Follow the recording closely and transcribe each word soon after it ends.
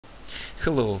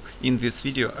Hello, in this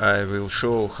video I will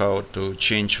show how to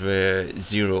change the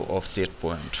zero offset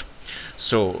point.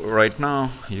 So right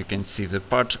now you can see the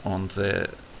part on the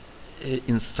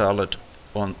installed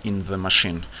in the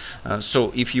machine.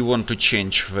 So if you want to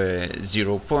change the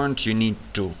 0 point, you need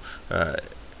to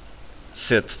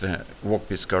set the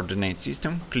workpiece coordinate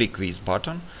system, click this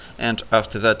button, and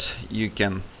after that you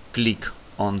can click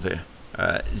on the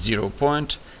 0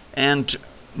 point and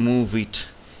move it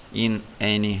in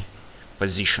any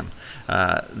position.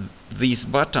 This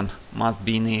button must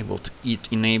be enabled.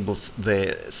 It enables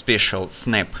the special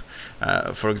snap.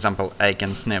 For example, I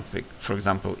can snap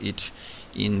it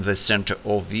in the center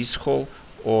of this hole,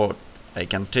 or I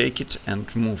can take it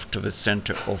and move to the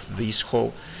center of this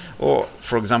hole, or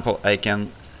for example I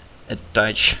can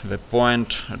attach the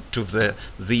point to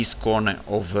this corner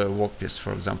of the workpiece.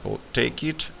 For example, take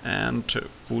it and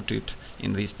put it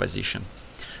in this position.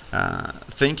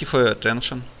 Thank you for your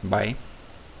attention. Bye.